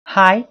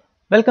Hi,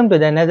 welcome to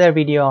another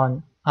video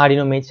on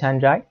Arduino meets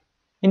Android.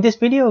 In this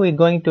video, we're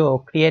going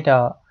to create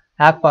a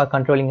app for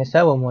controlling a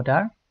servo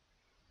motor.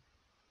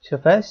 So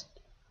first,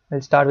 we'll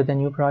start with a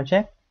new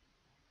project.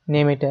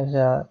 Name it as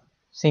a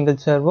single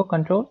servo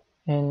control.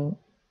 And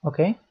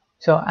okay.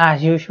 So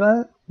as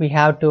usual, we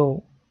have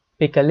to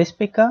pick a list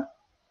picker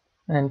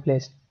and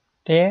place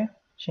there.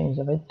 Change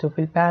the width to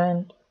fill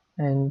parent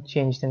and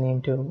change the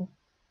name to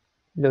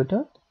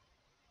Bluetooth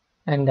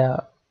and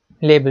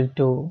label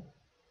to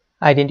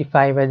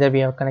identify whether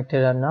we are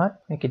connected or not.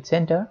 Make it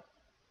center.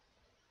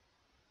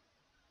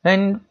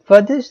 And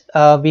for this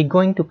we're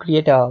going to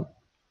create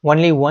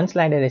only one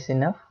slider is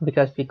enough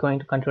because we're going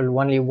to control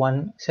only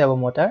one servo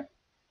motor.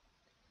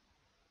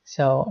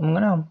 So I'm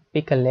gonna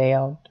pick a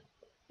layout,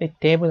 pick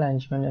table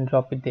arrangement and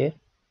drop it there.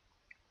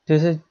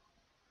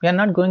 We are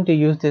not going to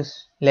use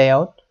this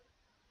layout.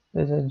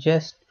 This is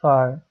just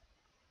for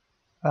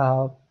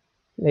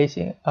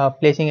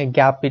placing a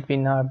gap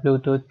between our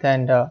Bluetooth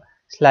and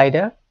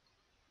slider.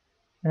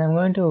 And I'm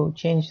going to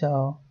change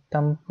the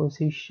thumb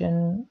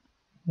position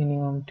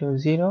minimum to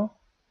 0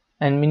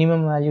 and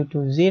minimum value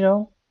to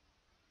 0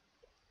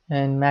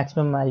 and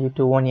maximum value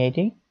to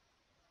 180.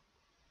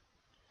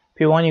 If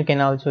you want, you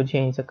can also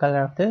change the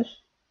color of this.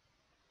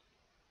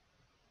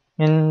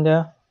 And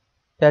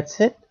that's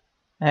it.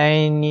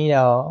 I need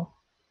a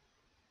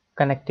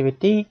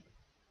connectivity,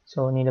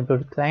 so I need a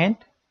Bluetooth client.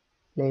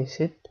 Place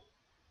it,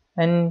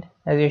 and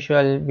as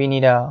usual we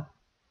need a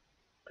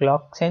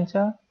clock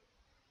sensor.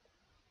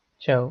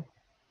 So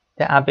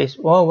the app is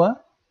over.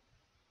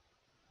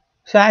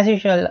 So as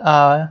usual,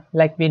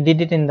 like we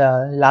did it in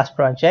the last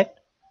project,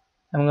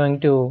 I'm going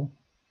to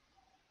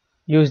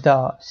use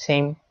the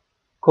same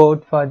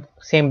code for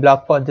same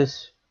block for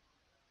this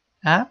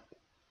app.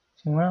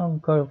 So I'm going to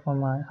go for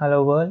my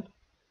hello world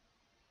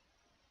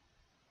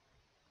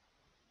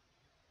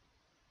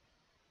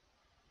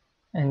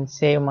and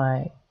save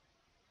my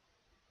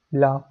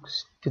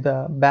blocks to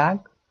the bag.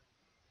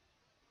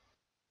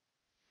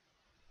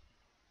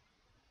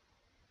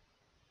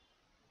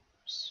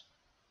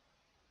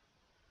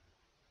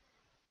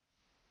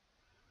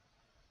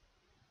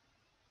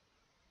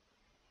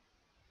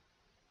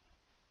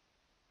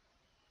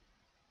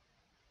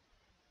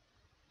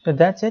 So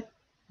that's it,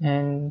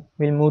 and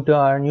we'll move to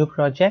our new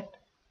project.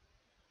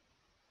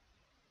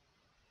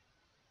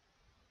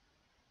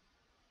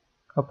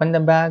 Open the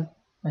bag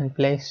and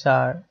place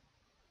our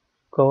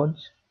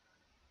codes.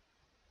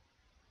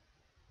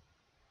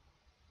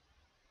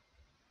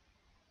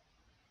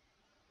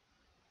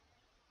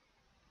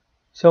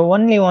 So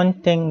only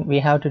one thing we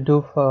have to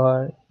do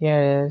for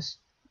here is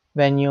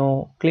when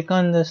you click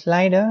on the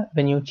slider,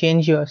 when you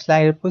change your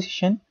slider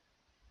position,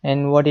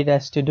 and what it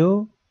has to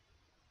do,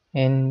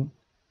 and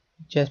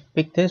just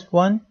pick this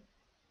one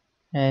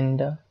and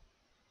go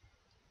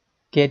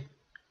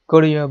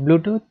to your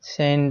Bluetooth,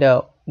 send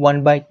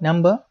 1 byte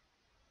number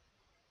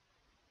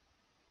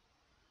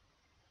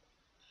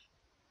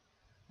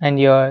and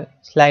your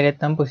slider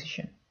thumb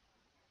position.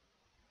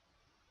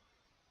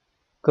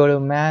 Go to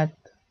math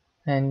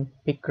and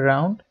pick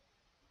round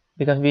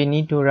because we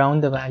need to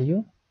round the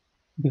value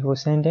before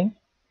sending,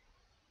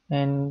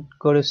 and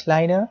go to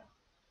slider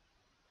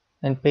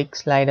and pick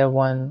slider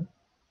 1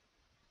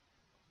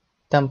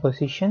 thumb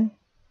position.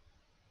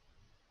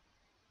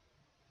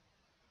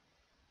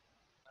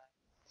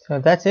 So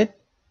that's it.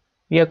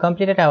 We have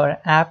completed our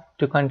app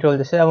to control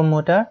the servo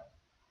motor.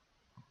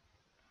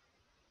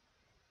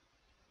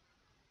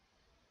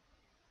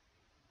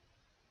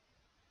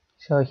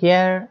 So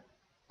here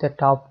the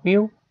top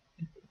view,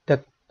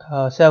 the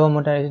servo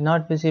motor is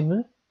not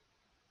visible.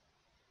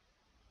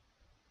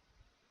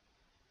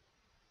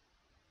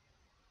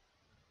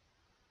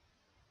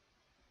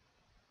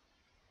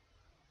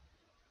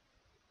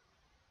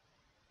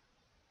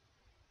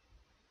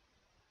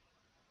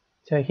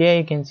 So here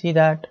you can see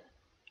that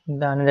in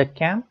the another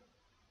cam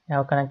I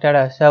have connected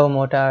a servo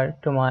motor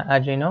to my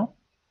Arduino.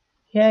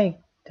 Here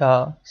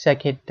the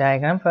circuit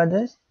diagram for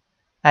this.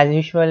 As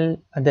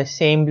usual, the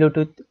same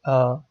Bluetooth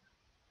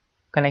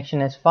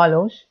connection as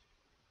follows,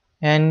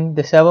 and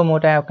the servo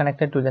motor I have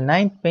connected to the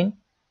 9th pin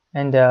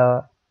and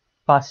the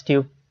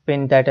positive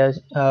pin, that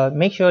is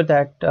make sure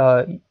that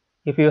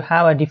if you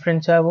have a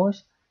different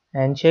servos,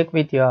 and check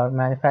with your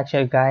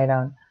manufacturer guide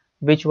on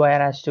which wire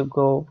has to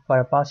go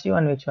for a positive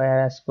and which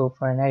wire has to go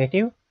for a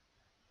negative.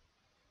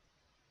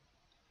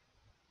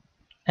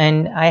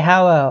 And I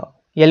have a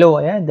yellow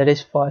wire that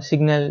is for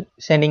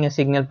sending a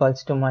signal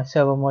pulse to my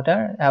servo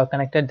motor. I have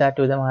connected that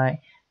to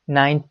my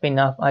 9th pin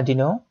of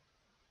Arduino.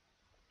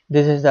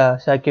 This is the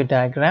circuit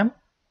diagram.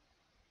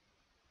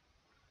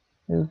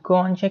 We'll go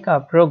and check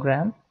our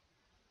program.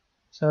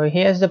 So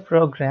here's the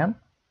program.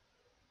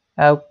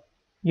 I've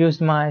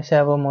used my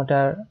servo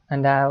motor,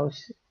 and I've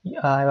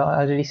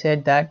already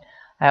said that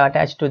I've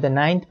attached to the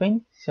 9th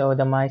pin. So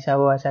my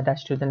servo is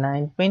attached to the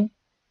 9th pin,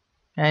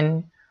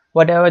 and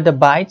whatever the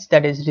bytes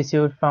that is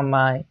received from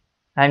my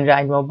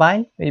Android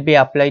mobile will be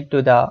applied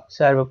to the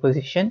servo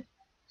position.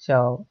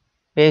 So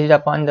based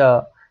upon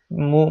the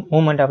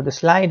movement of the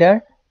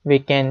slider, we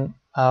can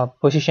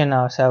position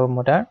our servo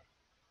motor.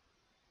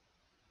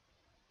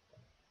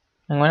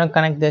 I'm going to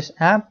connect this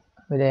app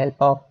with the help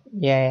of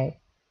AI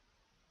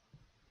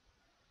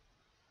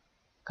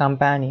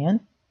companion.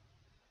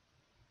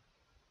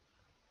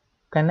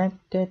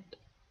 Connected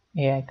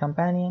AI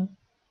companion.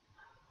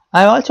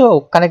 I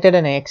also connected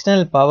an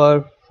external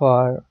power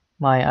for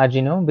my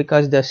Arduino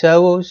because the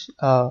servos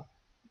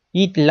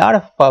eat a lot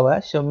of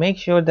power, so make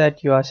sure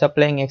that you are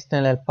supplying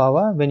external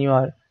power when you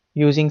are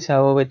using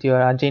servo with your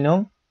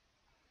Arduino.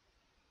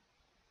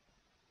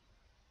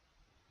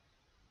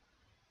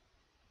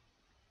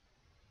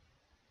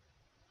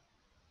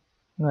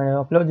 I'm going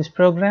to upload this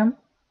program.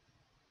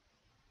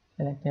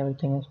 Select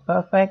everything is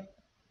perfect.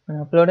 I'm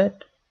going to upload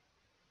it.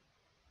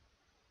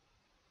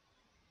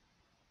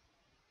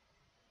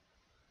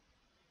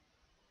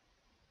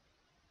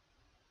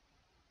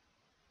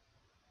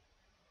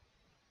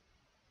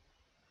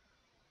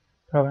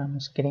 Program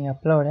is getting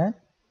uploaded.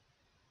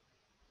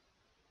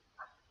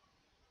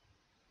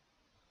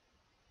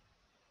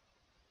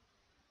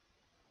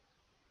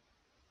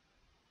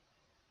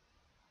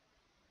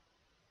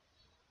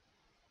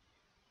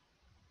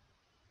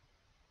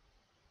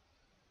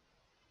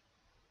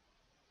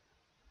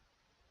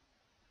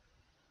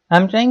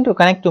 I'm trying to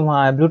connect to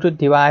my Bluetooth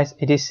device.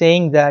 It is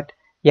saying that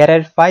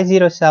error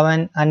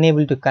 507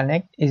 unable to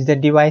connect. Is the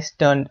device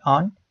turned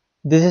on?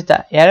 This is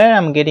the error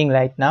I'm getting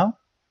right now.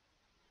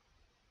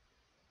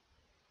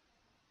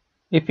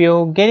 If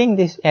you're getting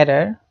this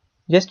error,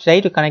 just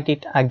try to connect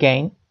it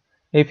again.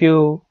 If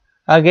you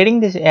are getting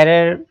this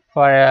error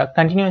for a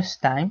continuous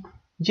time,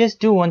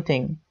 just do one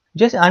thing.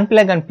 Just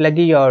unplug and plug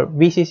your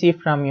VCC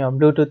from your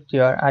Bluetooth to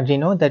your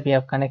Arduino that we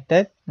have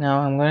connected. Now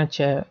I'm going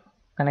to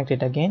connect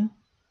it again.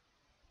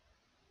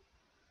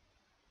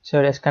 So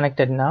it is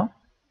connected now.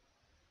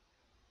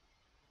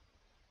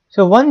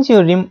 So once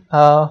you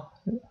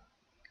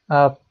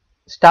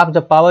stop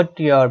the power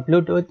to your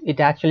Bluetooth,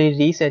 it actually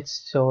resets,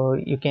 so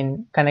you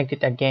can connect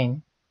it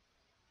again.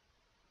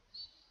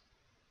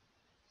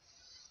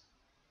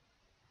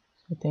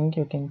 I think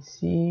you can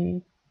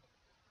see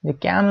the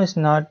cam is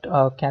not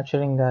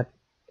capturing that.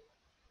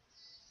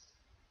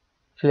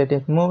 Actually it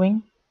is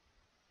moving,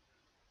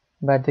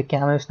 but the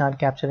camera is not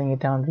capturing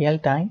it on real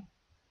time.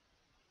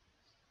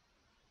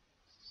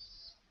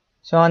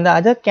 So on the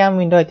other cam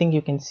window, I think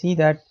you can see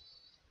that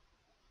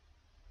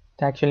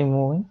it's actually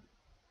moving.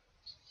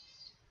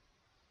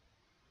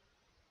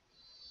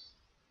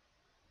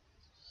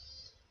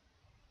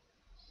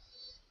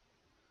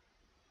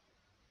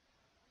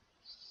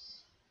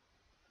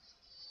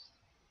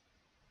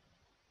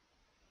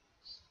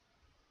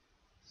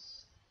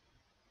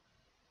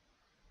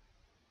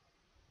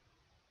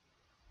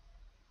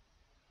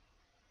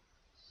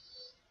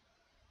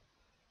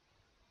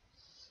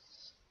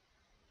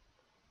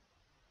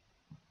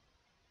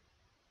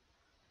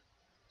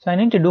 So I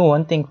need to do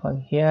one thing for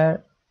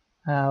here.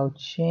 I'll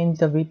change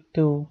the width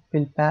to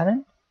fill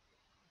parent.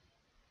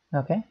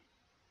 Okay.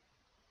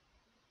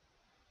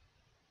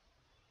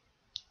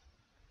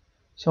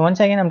 So once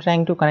again, I'm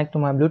trying to connect to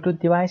my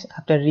Bluetooth device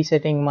after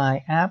resetting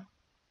my app.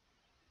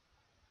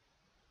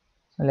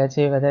 So let's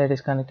see whether it is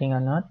connecting or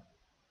not.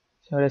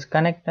 So it is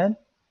connected.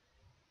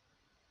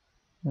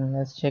 And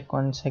let's check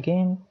once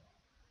again.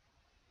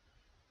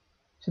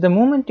 So the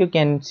moment you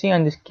can see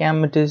on this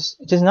cam, it is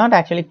not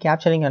actually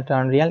capturing it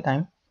on real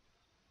time,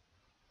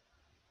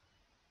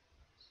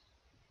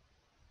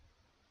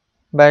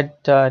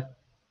 but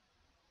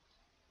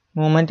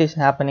movement is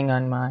happening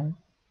on my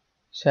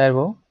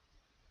servo.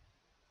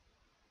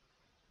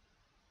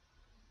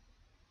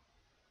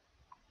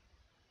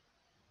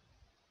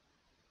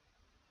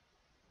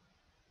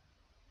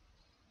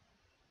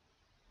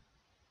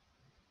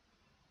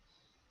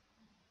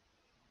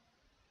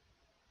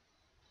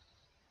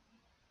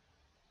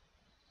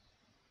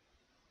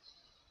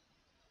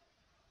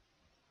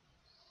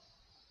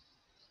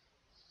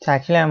 So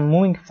actually I'm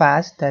moving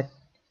fast, that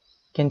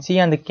you can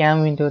see on the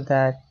cam window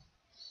that.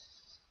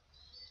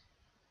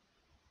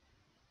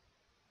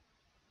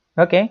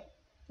 Okay,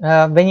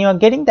 when you are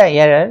getting the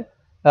error,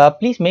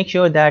 please make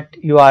sure that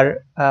you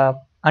are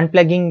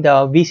unplugging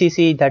the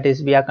VCC, that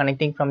is we are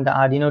connecting from the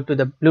Arduino to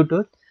the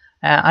Bluetooth.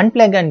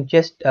 Unplug and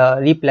just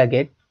replug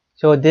it,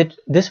 so that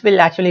this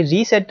will actually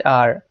reset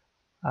our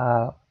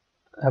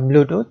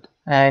Bluetooth,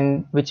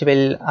 and which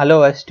will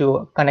allow us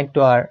to connect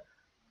to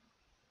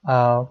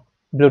our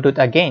Bluetooth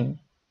again.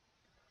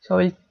 So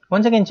we'll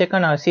once again check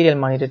on our serial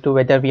monitor to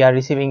whether we are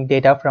receiving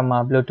data from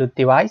our Bluetooth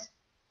device.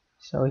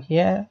 So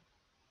here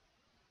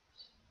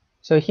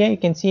you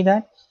can see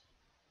that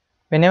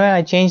whenever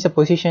I change the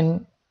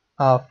position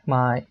of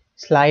my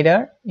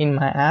slider in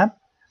my app,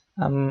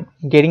 I'm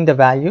getting the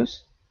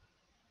values.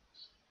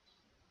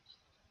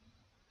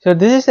 So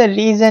this is the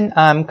reason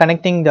I'm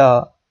connecting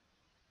the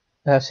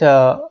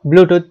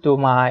Bluetooth to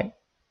my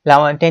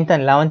 10th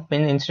and 11th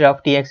pin instead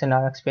of TX and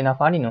RX pin of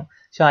Arduino.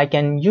 So I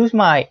can use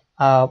my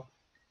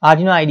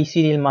Arduino ID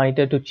serial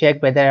monitor to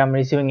check whether I'm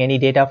receiving any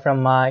data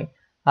from my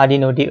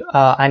Arduino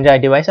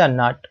Android device or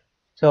not.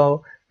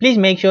 So Please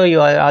make sure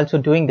you are also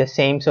doing the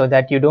same so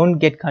that you don't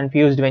get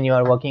confused when you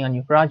are working on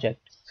your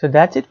project. So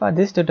that's it for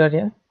this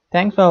tutorial.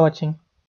 Thanks for watching.